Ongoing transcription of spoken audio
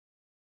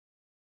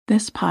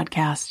This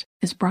podcast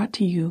is brought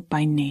to you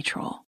by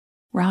Natrol.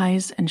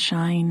 Rise and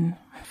shine,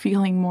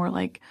 feeling more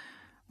like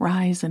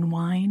rise and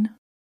wine?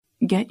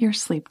 Get your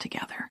sleep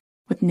together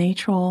with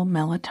Natrol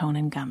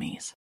melatonin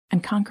gummies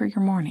and conquer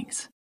your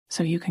mornings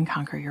so you can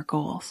conquer your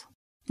goals.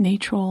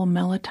 Natrol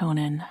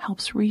melatonin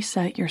helps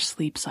reset your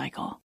sleep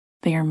cycle.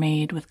 They are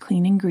made with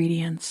clean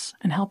ingredients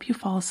and help you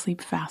fall asleep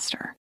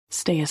faster,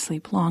 stay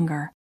asleep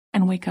longer,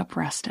 and wake up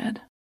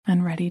rested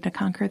and ready to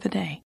conquer the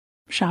day.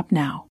 Shop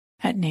now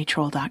at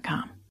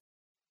natrol.com.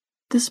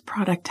 This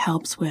product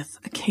helps with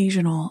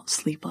occasional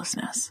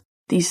sleeplessness.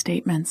 These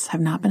statements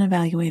have not been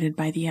evaluated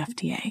by the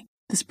FDA.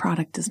 This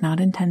product is not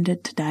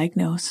intended to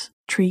diagnose,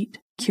 treat,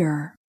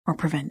 cure, or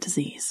prevent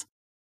disease.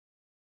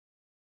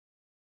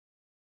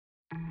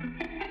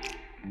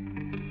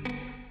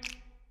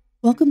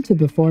 Welcome to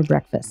Before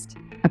Breakfast,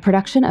 a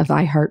production of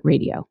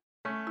iHeartRadio.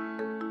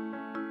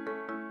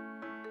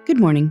 Good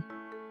morning.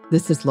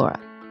 This is Laura.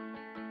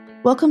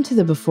 Welcome to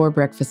the Before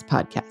Breakfast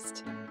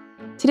podcast.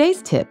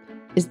 Today's tip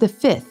is the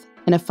fifth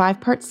in a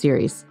 5-part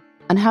series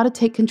on how to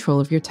take control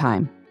of your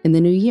time in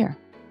the new year.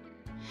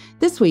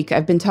 This week,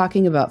 I've been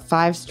talking about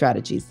 5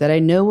 strategies that I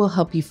know will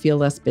help you feel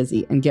less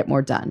busy and get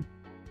more done,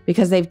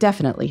 because they've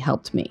definitely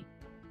helped me.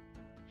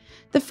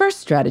 The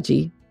first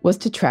strategy was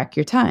to track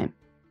your time.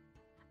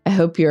 I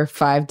hope you're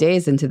 5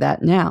 days into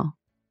that now,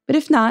 but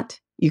if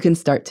not, you can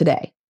start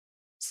today.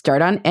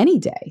 Start on any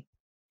day.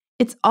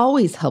 It's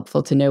always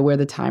helpful to know where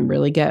the time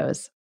really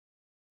goes.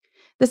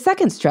 The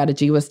second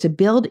strategy was to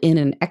build in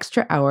an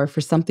extra hour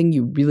for something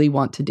you really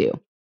want to do.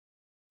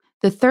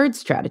 The third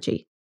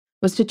strategy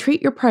was to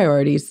treat your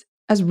priorities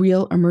as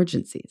real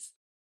emergencies.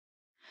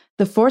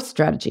 The fourth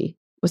strategy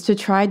was to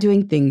try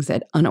doing things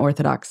at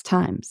unorthodox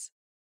times.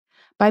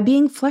 By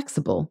being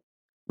flexible,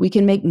 we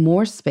can make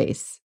more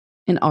space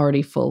in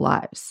already full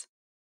lives.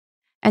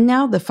 And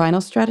now the final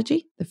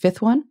strategy, the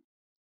fifth one,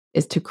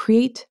 is to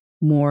create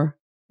more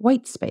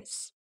white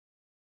space.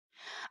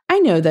 I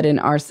know that in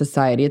our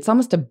society, it's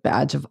almost a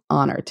badge of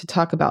honor to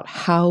talk about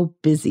how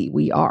busy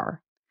we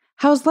are.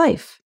 How's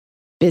life?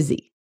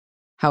 Busy.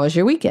 How was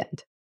your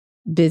weekend?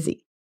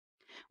 Busy.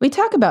 We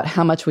talk about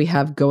how much we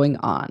have going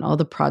on, all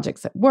the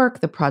projects at work,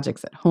 the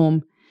projects at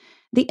home.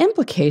 The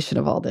implication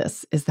of all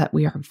this is that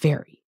we are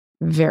very,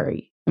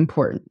 very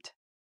important,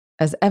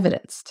 as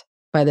evidenced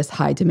by this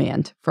high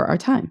demand for our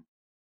time.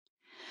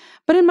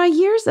 But in my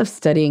years of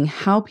studying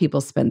how people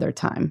spend their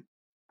time,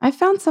 I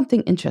found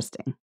something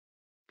interesting.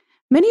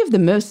 Many of the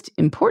most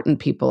important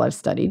people I've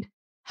studied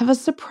have a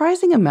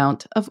surprising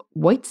amount of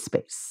white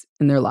space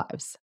in their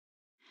lives.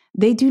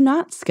 They do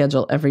not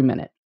schedule every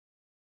minute.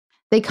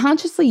 They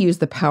consciously use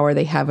the power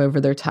they have over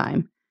their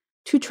time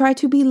to try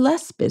to be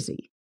less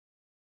busy,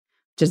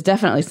 which is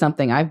definitely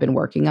something I've been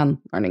working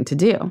on learning to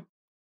do.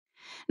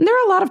 And there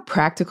are a lot of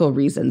practical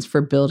reasons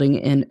for building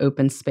in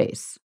open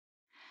space.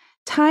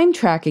 Time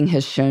tracking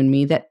has shown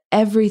me that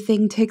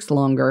everything takes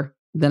longer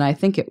than I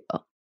think it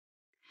will.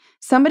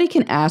 Somebody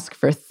can ask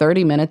for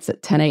 30 minutes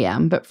at 10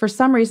 a.m., but for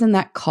some reason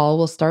that call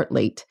will start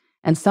late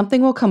and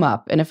something will come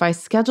up. And if I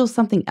schedule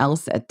something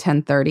else at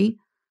 10:30,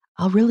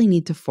 I'll really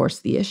need to force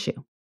the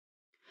issue.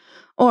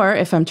 Or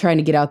if I'm trying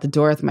to get out the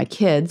door with my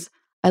kids,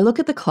 I look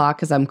at the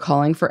clock as I'm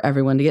calling for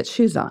everyone to get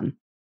shoes on.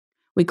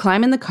 We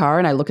climb in the car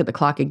and I look at the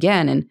clock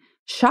again, and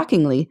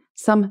shockingly,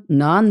 some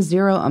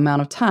non-zero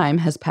amount of time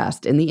has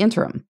passed in the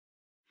interim.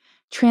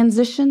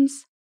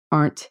 Transitions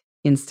aren't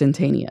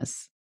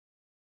instantaneous.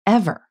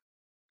 Ever.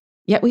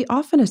 Yet we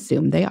often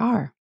assume they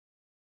are.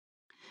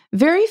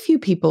 Very few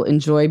people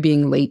enjoy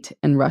being late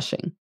and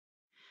rushing.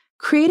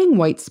 Creating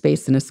white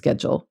space in a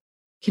schedule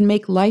can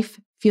make life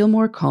feel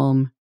more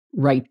calm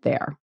right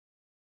there.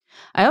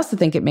 I also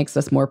think it makes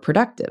us more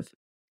productive,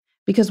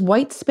 because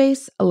white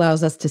space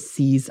allows us to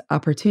seize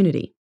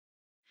opportunity.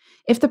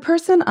 If the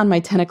person on my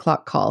 10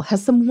 o'clock call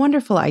has some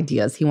wonderful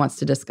ideas he wants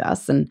to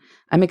discuss, and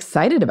I'm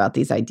excited about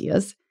these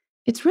ideas,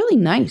 it's really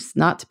nice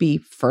not to be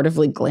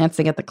furtively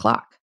glancing at the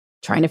clock,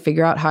 trying to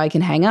figure out how I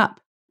can hang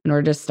up in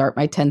order to start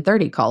my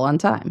 10:30 call on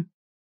time.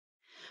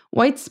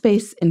 White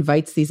space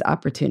invites these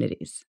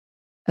opportunities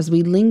as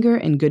we linger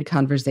in good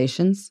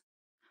conversations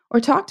or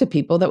talk to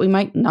people that we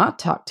might not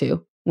talk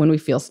to when we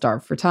feel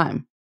starved for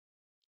time.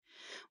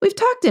 We've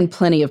talked in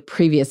plenty of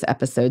previous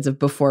episodes of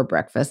Before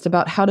Breakfast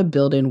about how to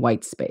build in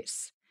white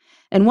space.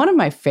 And one of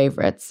my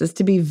favorites is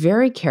to be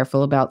very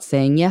careful about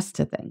saying yes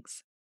to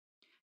things.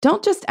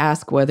 Don't just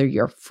ask whether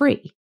you're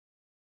free.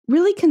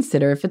 Really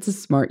consider if it's a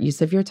smart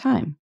use of your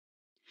time.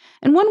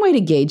 And one way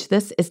to gauge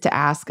this is to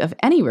ask of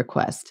any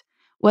request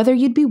whether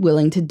you'd be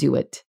willing to do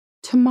it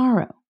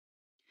tomorrow.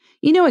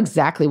 You know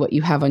exactly what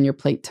you have on your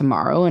plate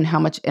tomorrow and how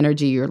much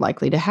energy you're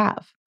likely to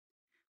have.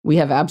 We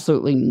have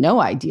absolutely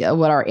no idea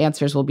what our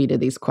answers will be to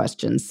these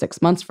questions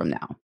 6 months from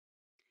now.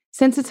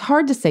 Since it's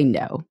hard to say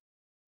no,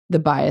 the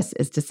bias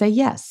is to say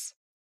yes.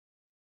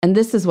 And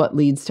this is what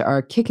leads to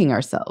our kicking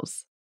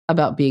ourselves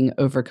about being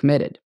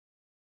overcommitted.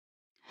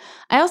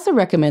 I also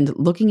recommend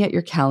looking at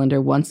your calendar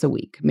once a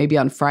week, maybe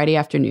on Friday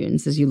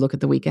afternoons as you look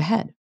at the week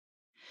ahead.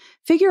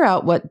 Figure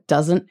out what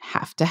doesn't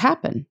have to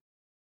happen.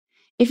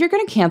 If you're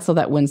going to cancel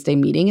that Wednesday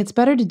meeting, it's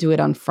better to do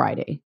it on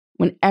Friday,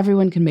 when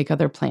everyone can make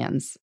other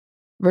plans,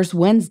 versus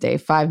Wednesday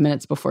 5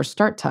 minutes before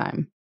start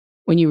time,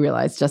 when you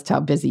realize just how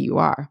busy you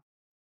are.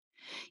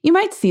 You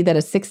might see that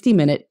a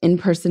 60-minute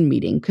in-person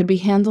meeting could be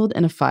handled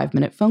in a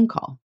 5-minute phone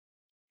call.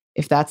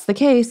 If that's the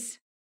case,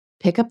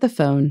 pick up the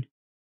phone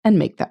and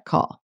make that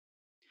call.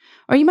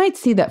 Or you might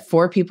see that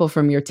 4 people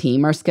from your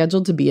team are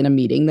scheduled to be in a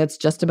meeting that's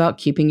just about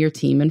keeping your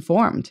team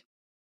informed.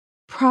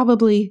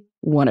 Probably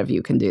one of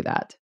you can do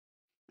that.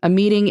 A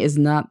meeting is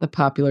not the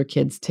popular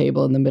kids'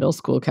 table in the middle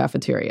school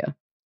cafeteria.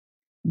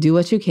 Do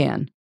what you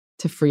can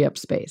to free up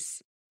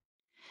space.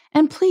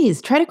 And please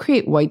try to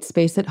create white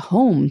space at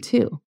home,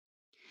 too.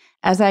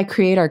 As I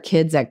create our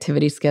kids'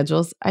 activity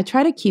schedules, I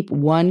try to keep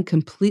one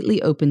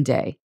completely open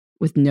day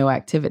with no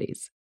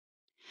activities.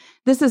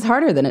 This is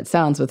harder than it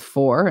sounds with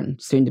 4 and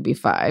soon to be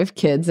 5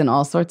 kids and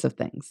all sorts of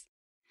things.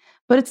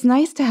 But it's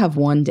nice to have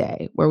one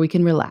day where we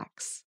can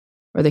relax,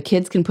 where the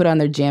kids can put on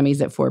their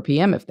jammies at 4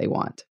 p.m. if they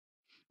want,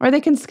 or they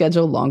can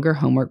schedule longer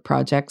homework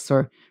projects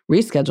or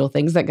reschedule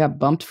things that got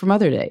bumped from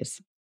other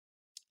days.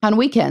 On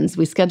weekends,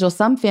 we schedule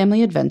some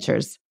family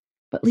adventures,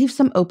 but leave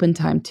some open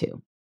time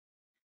too.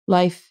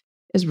 Life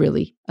is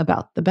really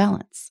about the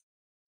balance.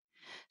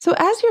 So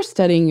as you're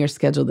studying your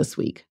schedule this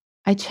week,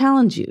 I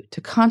challenge you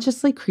to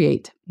consciously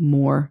create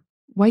more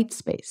white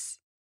space.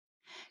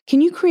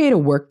 Can you create a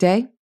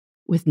workday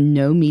with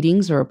no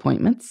meetings or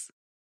appointments?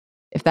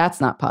 If that's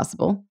not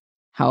possible,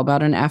 how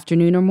about an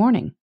afternoon or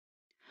morning?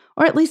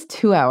 Or at least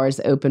 2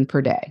 hours open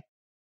per day.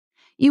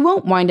 You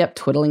won't wind up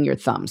twiddling your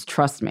thumbs,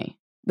 trust me.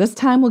 This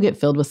time will get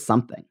filled with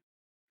something.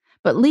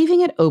 But leaving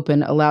it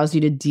open allows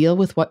you to deal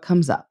with what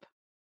comes up,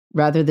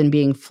 rather than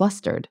being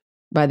flustered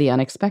by the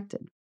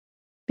unexpected.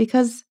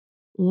 Because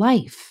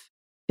life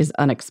is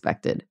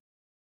unexpected.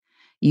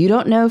 You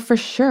don't know for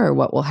sure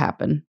what will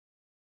happen,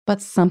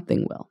 but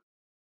something will.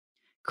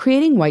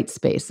 Creating white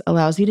space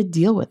allows you to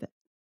deal with it.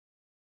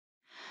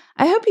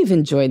 I hope you've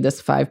enjoyed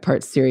this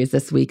 5-part series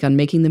this week on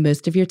making the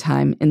most of your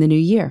time in the new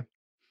year.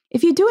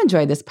 If you do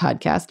enjoy this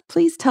podcast,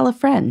 please tell a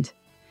friend.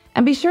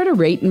 And be sure to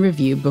rate and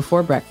review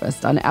Before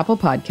Breakfast on Apple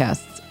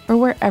Podcasts or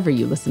wherever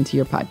you listen to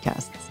your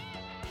podcasts.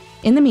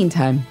 In the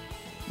meantime,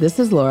 this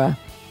is Laura.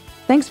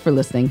 Thanks for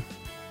listening,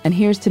 and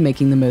here's to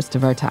making the most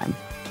of our time.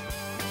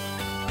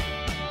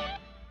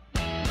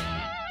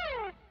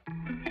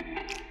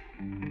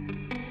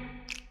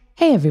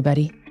 Hey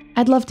everybody,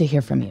 I'd love to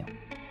hear from you.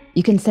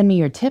 You can send me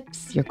your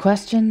tips, your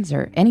questions,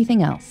 or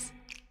anything else.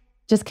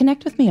 Just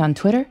connect with me on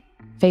Twitter,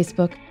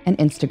 Facebook, and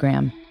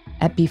Instagram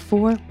at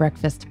Before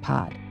Breakfast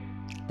Pod.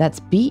 That's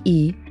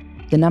BE,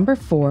 the number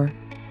 4,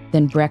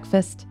 then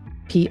breakfast,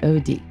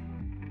 POD.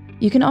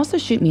 You can also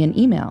shoot me an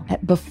email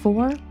at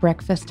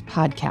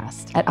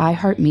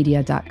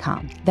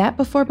beforebreakfastpodcast@iheartmedia.com. That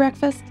Before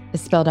Breakfast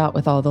is spelled out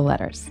with all the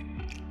letters.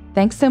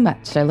 Thanks so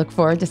much. I look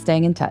forward to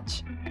staying in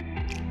touch.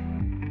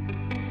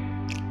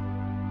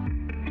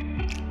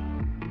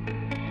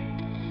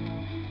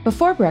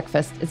 Before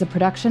Breakfast is a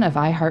production of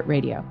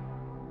iHeartRadio.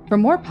 For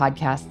more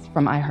podcasts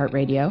from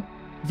iHeartRadio,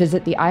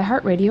 visit the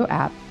iHeartRadio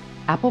app,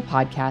 Apple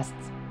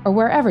Podcasts, or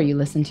wherever you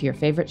listen to your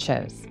favorite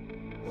shows.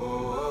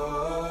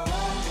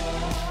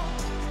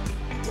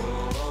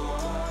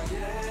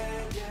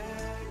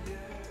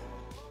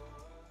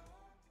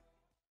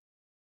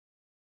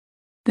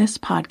 This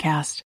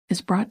podcast is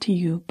brought to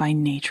you by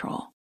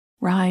Natrol.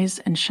 Rise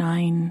and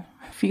shine,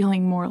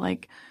 feeling more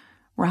like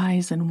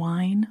rise and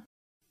wine.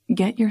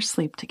 Get your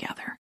sleep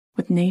together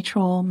with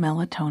Natrol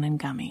melatonin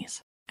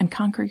gummies and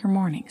conquer your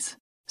mornings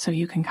so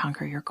you can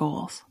conquer your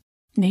goals.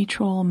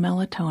 Natrol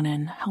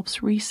melatonin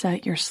helps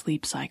reset your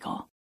sleep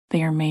cycle.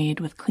 They are made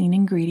with clean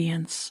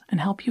ingredients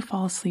and help you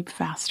fall asleep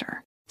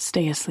faster,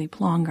 stay asleep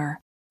longer,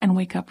 and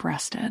wake up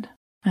rested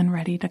and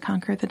ready to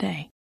conquer the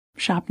day.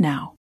 Shop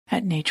now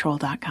at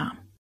Natrol.com.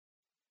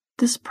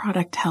 This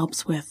product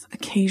helps with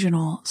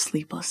occasional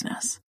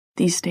sleeplessness.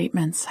 These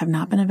statements have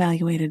not been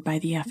evaluated by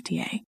the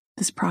FDA.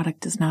 This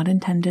product is not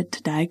intended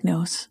to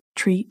diagnose,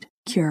 treat,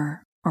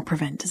 cure, or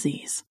prevent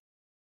disease.